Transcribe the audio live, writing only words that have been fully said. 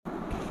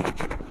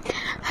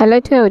Hello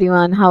to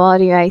everyone, how are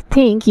you? I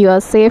think you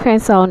are safe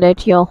and sound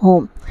at your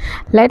home.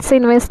 Let's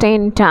invest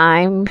in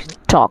time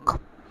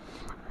talk.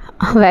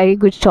 A very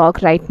good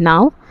talk right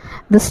now.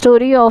 The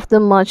story of the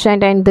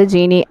merchant and the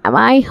genie.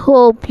 I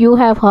hope you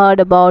have heard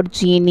about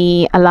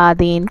Genie,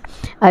 Aladdin,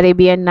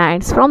 Arabian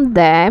Nights from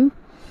them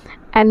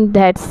and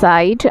that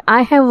side.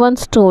 I have one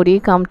story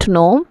come to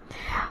know.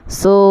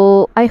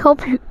 So I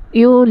hope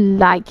you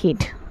like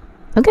it.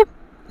 Okay,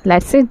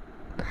 let's see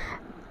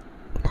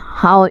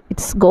how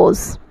it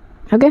goes.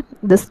 Okay,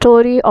 the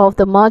story of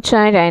the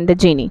merchant and the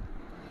genie.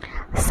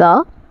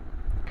 So,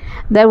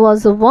 there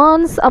was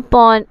once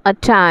upon a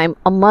time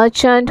a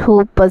merchant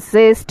who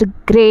possessed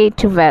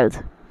great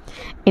wealth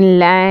in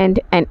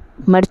land and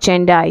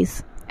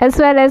merchandise, as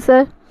well as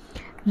a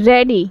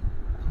ready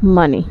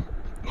money.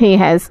 He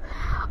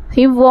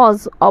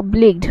was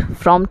obliged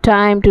from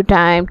time to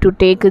time to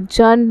take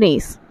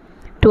journeys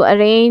to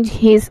arrange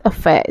his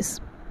affairs.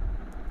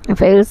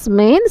 Affairs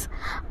means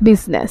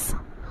business.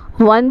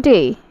 One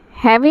day,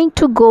 having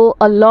to go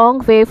a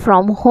long way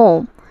from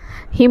home,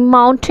 he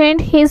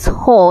mounted his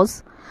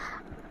horse,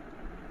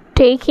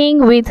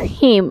 taking with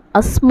him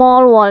a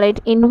small wallet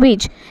in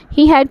which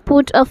he had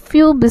put a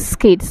few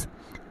biscuits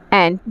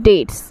and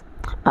dates.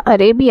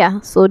 Arabia,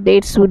 so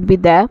dates would be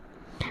there,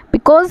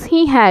 because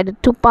he had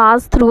to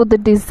pass through the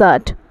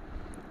desert.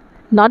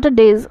 Not a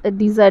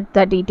desert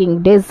that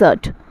eating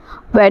desert,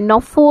 where no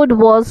food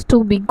was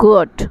to be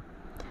got.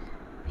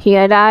 He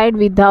arrived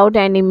without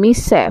any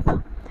mishap,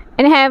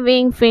 and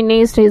having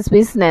finished his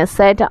business,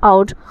 set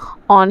out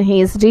on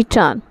his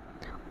return.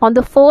 On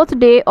the fourth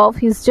day of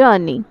his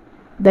journey,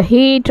 the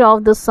heat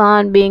of the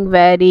sun being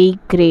very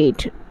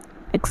great,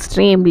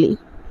 extremely,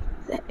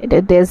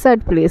 a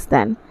desert place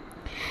then,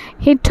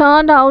 he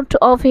turned out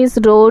of his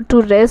road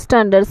to rest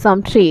under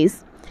some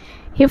trees.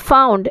 He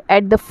found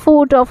at the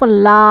foot of a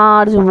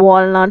large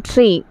walnut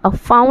tree a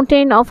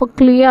fountain of a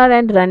clear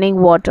and running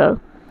water.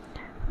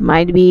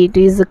 Might be it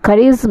is a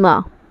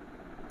charisma.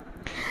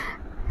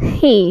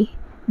 He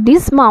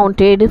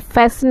dismounted,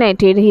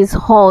 fastened his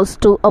horse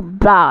to a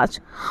branch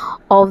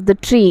of the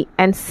tree,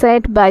 and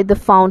sat by the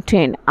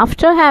fountain.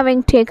 After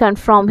having taken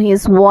from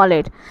his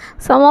wallet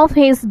some of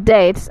his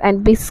dates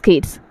and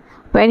biscuits,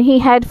 when he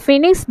had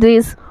finished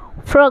this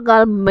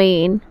frugal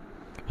meal,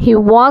 he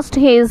washed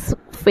his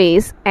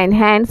face and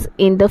hands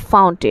in the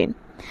fountain.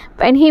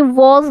 When he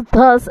was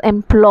thus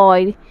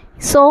employed,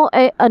 he saw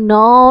an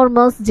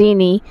enormous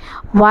genie,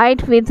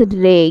 white with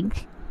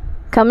rage,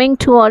 coming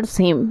towards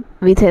him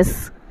with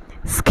his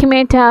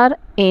scimitar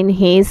in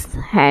his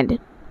hand.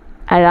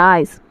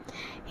 Arise,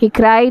 he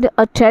cried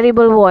a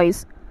terrible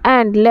voice,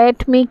 and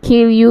let me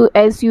kill you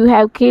as you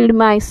have killed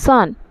my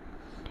son.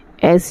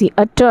 As he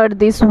uttered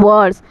these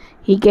words,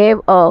 he gave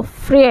a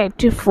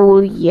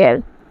frightful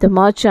yell. The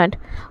merchant,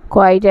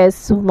 quite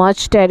as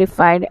much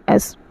terrified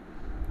as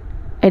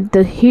at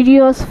the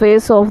hideous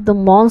face of the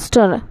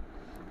monster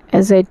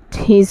as at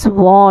his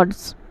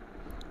words,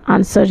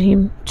 answered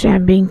him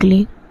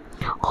tremblingly,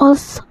 "Oh,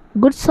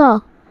 good sir,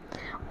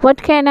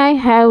 what can I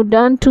have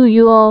done to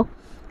you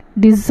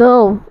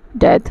deserve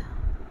death?"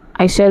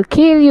 "I shall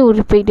kill you,"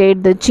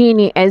 repeated the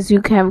genie, "as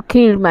you have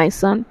killed my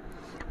son."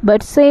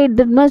 "But," said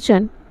the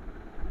merchant,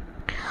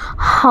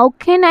 "how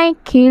can I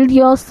kill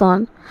your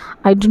son?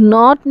 I do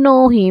not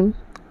know him.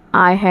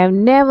 I have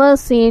never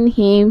seen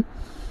him.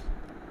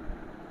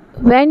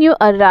 When you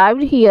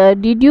arrived here,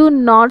 did you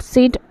not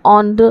sit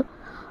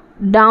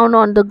down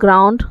on the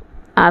ground?"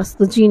 asked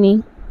the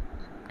genie.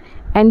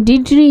 "And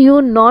did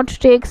you not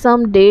take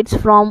some dates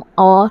from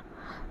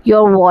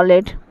your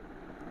wallet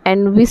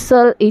and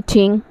whistle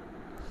eating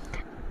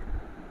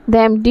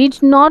them?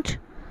 Did not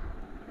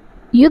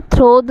you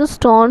throw the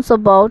stones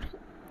about?"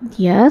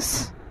 "Yes,"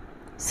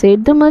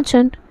 said the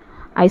merchant,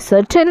 "I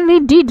certainly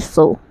did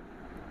so."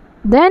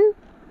 "Then,"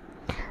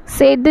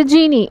 said the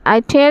genie, "I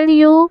tell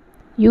you,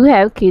 you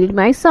have killed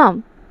my son.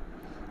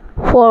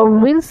 For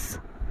whilst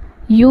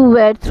you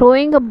were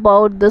throwing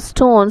about the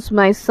stones,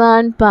 my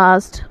son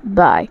passed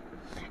by,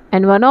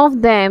 and one of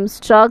them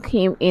struck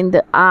him in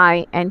the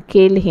eye and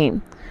killed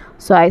him.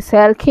 So I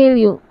shall kill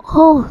you."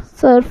 "Oh,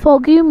 sir,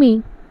 forgive me,"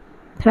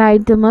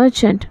 cried the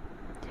merchant.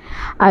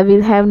 "I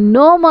will have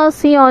no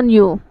mercy on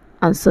you,"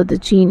 answered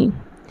the genie.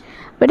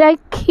 "But I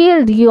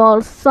killed your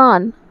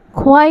son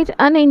quite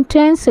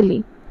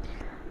unintentionally,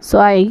 so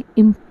I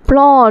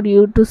implore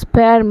you to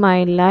spare my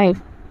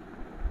life."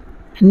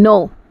 "No,"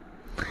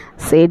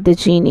 said the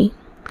genie,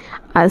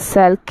 "I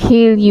shall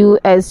kill you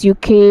as you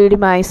killed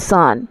my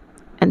son."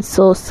 And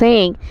so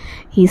saying,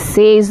 he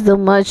seized the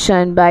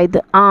merchant by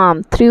the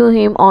arm, threw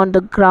him on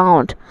the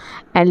ground,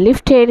 and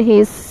lifted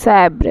his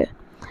sabre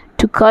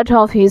to cut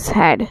off his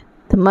head.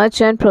 The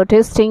merchant,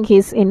 protesting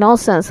his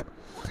innocence,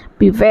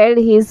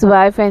 bewailed his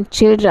wife and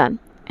children,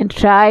 and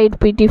tried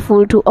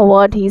pitiful to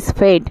avert his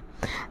fate.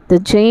 The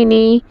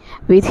genie,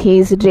 with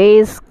his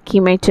raised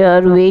scimitar,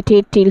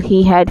 waited till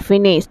he had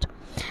finished,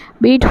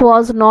 but it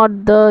was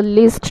not the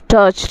least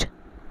touched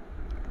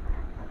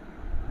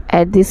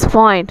at this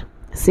point,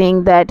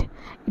 seeing that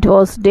It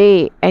was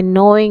day, and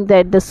knowing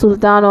that the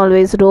Sultan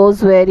always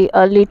rose very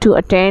early to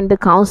attend the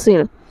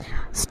council,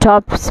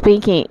 stopped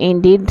speaking.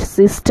 Indeed,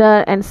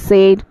 sister, and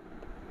said,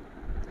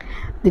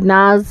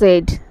 Dinar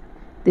said,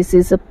 this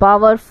is a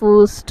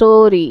powerful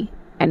story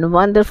and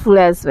wonderful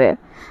as well.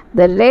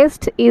 The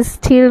rest is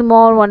still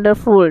more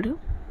wonderful,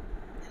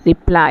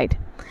 replied.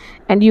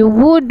 And you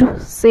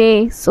would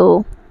say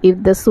so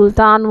if the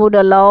Sultan would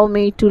allow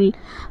me to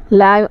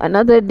live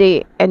another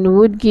day and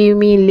would give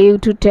me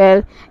leave to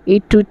tell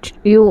it to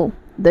you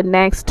the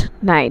next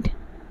night.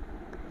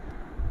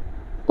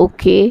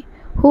 Okay,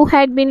 who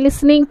had been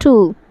listening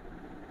to?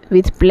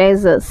 With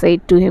pleasure,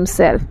 said to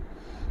himself,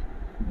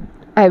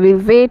 I will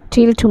wait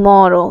till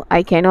tomorrow.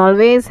 I can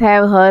always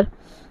have her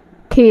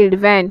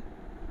killed when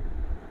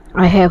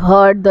I have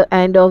heard the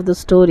end of the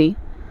story.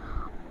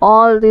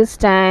 All this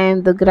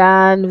time the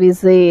Grand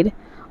Vizier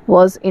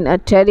was in a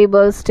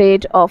terrible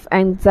state of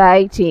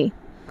anxiety,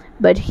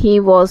 but he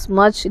was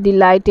much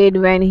delighted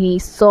when he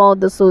saw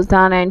the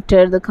Sultan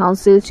enter the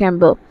council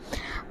chamber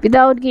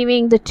without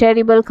giving the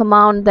terrible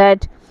command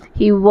that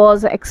he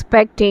was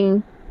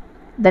expecting.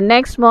 The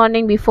next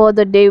morning, before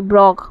the day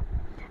broke,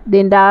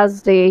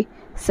 Dindarsday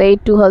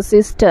said to her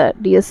sister,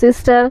 Dear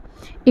sister,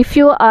 if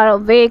you are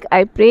awake,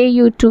 I pray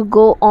you to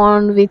go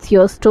on with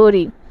your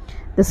story.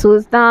 The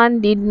Sultan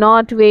did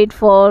not wait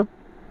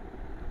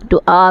to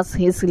ask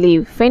his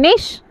leave.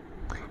 Finish,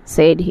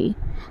 said he.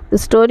 The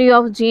story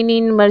of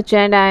genie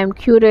merchant, I am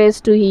curious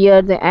to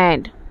hear the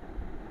end.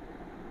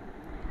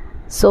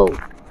 So,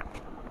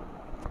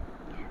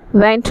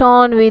 went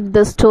on with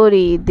the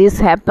story. This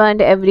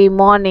happened every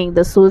morning.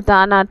 The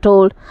Sultana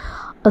told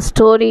a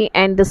story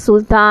and the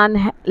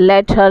Sultan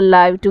let her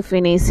live to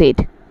finish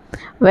it.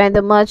 When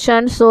the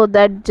merchant saw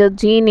that the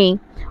genie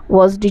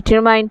was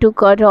determined to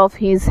cut off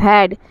his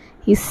head,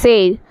 he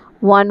said,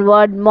 One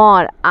word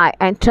more, I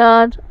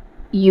enter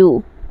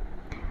you.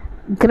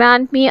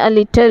 Grant me a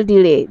little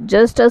delay,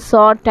 just a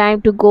short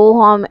time to go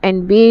home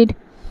and bid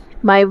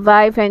my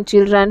wife and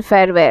children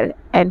farewell,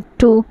 and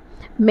to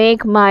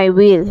make my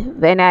will.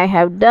 When I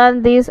have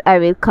done this, I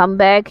will come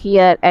back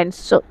here, and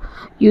so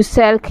you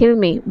shall kill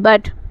me.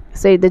 But,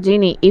 said the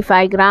genie, if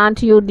I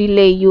grant you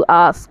delay, you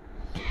ask,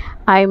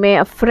 I am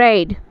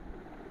afraid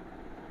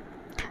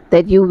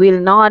that you will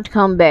not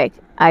come back.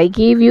 I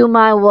give you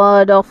my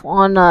word of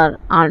honor,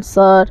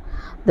 answered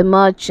the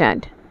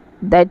merchant,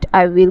 that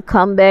I will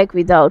come back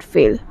without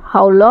fail.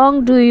 How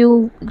long do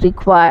you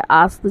require?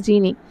 Asked the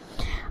genie.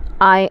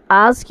 I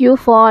ask you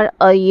for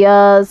a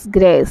year's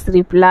grace,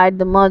 replied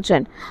the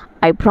merchant.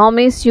 I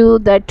promise you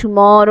that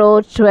tomorrow,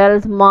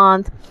 12th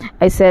month,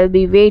 I shall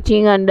be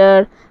waiting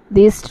under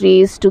these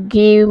trees to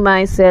give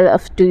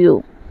myself to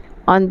you.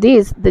 On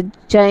this, the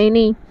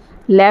genie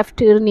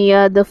left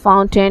near the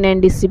fountain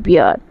and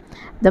disappeared.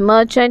 The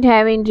merchant,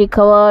 having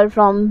recovered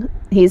from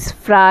his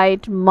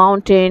fright,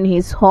 mounted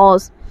his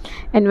horse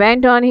and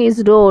went on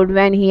his road.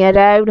 When he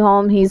arrived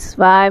home, his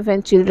wife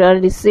and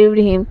children received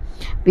him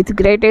with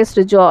greatest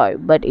joy.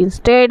 But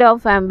instead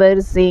of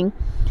embracing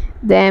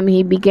them,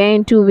 he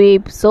began to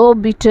weep so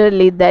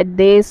bitterly that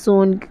they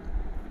soon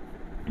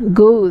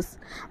guessed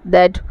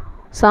that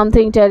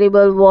something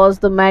terrible was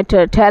the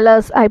matter. Tell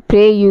us, I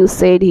pray you,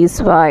 said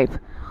his wife.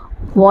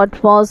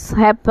 What was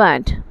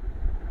happened?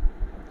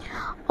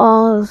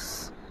 Oh,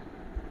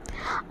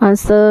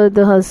 answered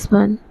the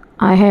husband,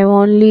 I have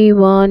only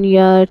 1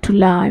 year to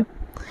live.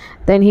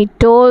 Then he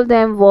told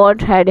them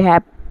what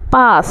had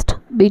passed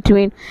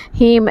between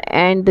him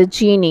and the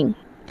genie,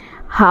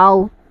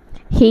 how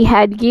he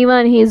had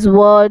given his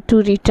word to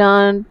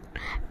return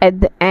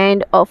at the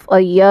end of a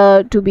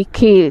year to be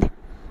killed.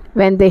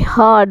 When they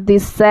heard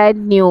this sad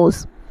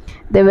news,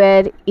 they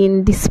were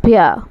in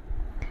despair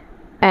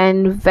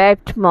and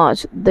wept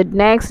much. The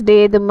next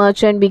day the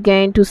merchant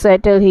began to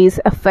settle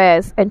his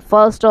affairs, and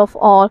first of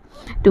all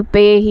to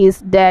pay his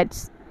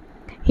debts.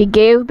 He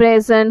gave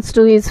presents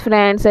to his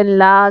friends and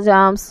large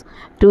alms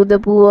to the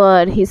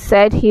poor. He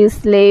set his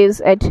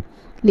slaves at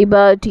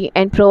liberty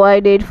and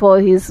provided for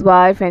his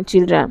wife and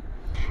children.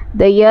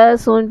 The year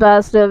soon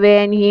passed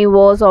away and he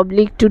was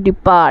obliged to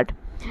depart.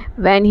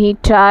 When he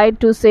tried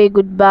to say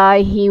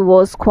goodbye, he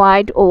was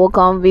quite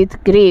overcome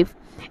with grief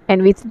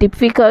and with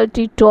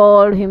difficulty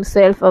tore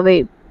himself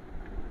away.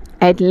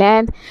 At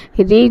length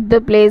he reached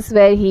the place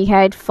where he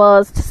had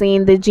first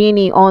seen the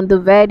genie on the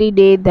very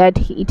day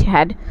that it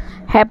had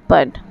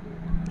happened.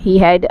 He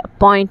had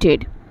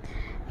appointed.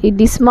 He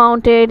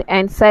dismounted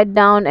and sat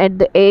down at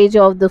the edge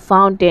of the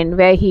fountain,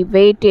 where he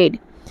waited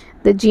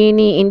the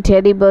genie in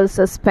terrible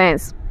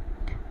suspense.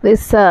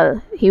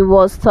 Whistle, he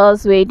was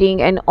thus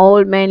waiting, an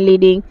old man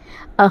leading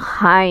a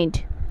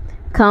hind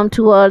come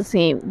towards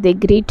him. They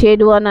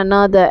greeted one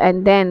another,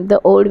 and then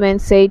the old man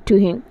said to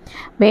him,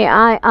 May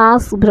I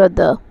ask,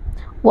 brother,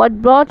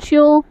 what brought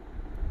you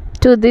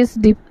to this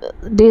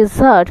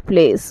desert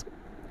place,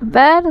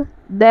 where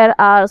there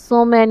are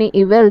so many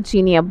evil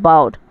genii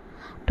about?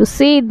 To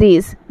see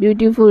these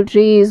beautiful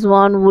trees,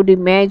 one would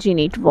imagine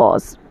it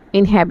was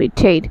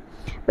inhabited,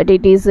 but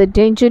it is a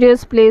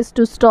dangerous place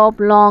to stop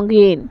long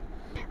in.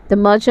 The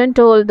merchant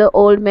told the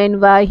old man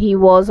why he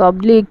was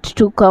obliged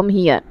to come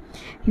here.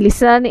 He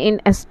listened in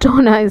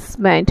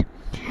astonishment.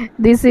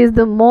 "This is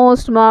the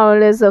most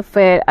marvelous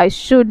affair. I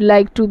should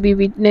like to be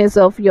witness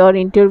of your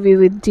interview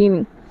with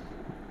Genie."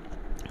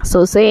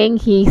 So saying,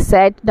 he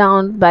sat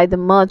down by the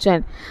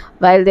merchant.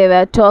 While they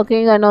were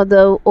talking,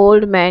 another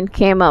old man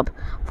came up,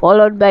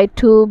 followed by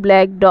two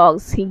black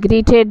dogs. He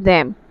greeted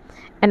them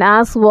and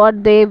asked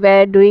what they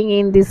were doing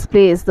in this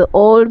place. The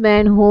old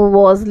man, who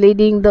was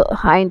leading the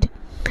hind,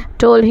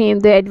 told him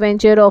the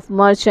adventure of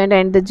merchant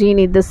and the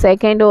genie. The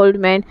second old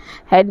man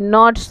had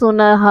not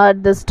sooner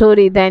heard the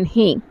story than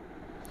he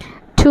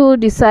too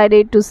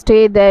decided to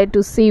stay there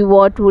to see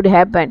what would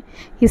happen.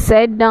 He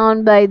sat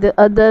down by the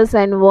others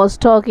and was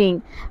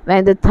talking.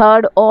 When the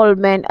third old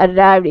man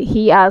arrived,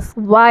 he asked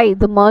why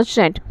the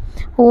merchant,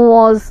 who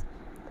was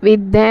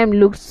with them,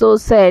 looked so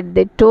sad.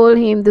 They told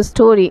him the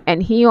story,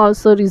 and he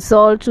also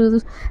resolved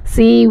to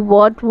see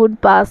what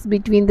would pass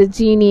between the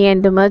genie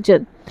and the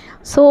merchant.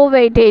 So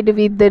waited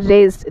with the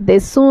rest. They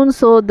soon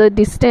saw the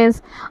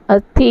distance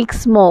a thick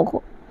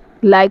smoke,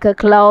 like a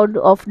cloud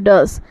of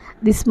dust.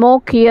 The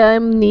smoke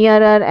came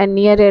nearer and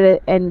nearer,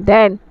 and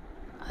then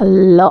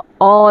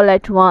all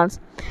at once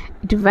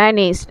it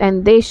vanished,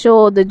 and they saw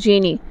the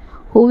genie,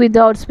 who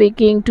without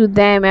speaking to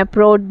them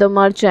approached the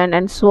merchant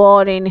and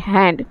sword in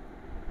hand,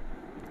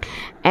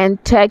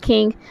 and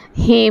taking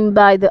him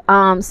by the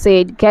arm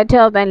said, "Get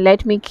up and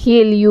let me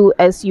kill you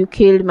as you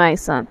killed my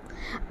son."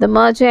 The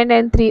merchant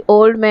and three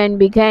old men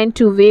began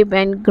to weep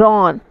and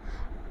groan.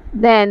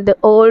 Then the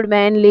old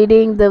man,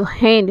 leading the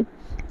hind,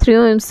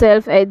 threw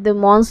himself at the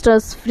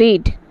monster's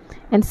feet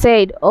and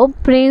said, "O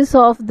prince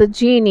of the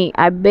genie,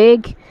 I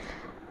beg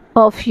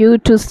of you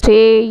to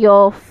stay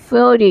your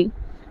fury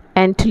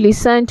and to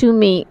listen to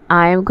me.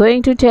 I am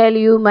going to tell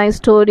you my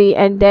story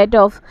and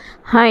that of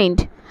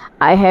hind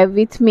I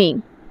have with me.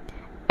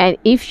 And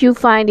if you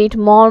find it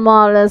more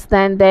marvelous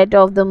than that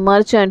of the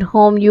merchant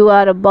whom you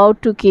are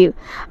about to kill,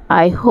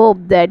 I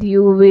hope that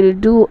you will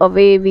do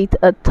away with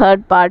a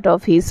third part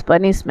of his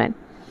punishment."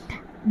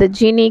 The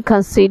genie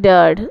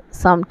considered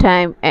some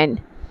time, and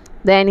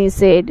then he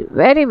said,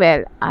 "Very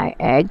well, I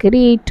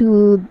agree to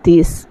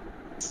this."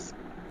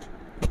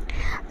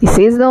 This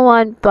is the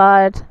one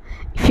part.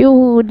 If you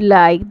would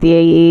like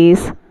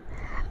this,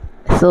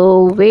 so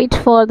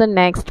wait for the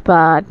next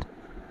part.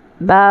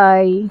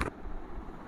 Bye.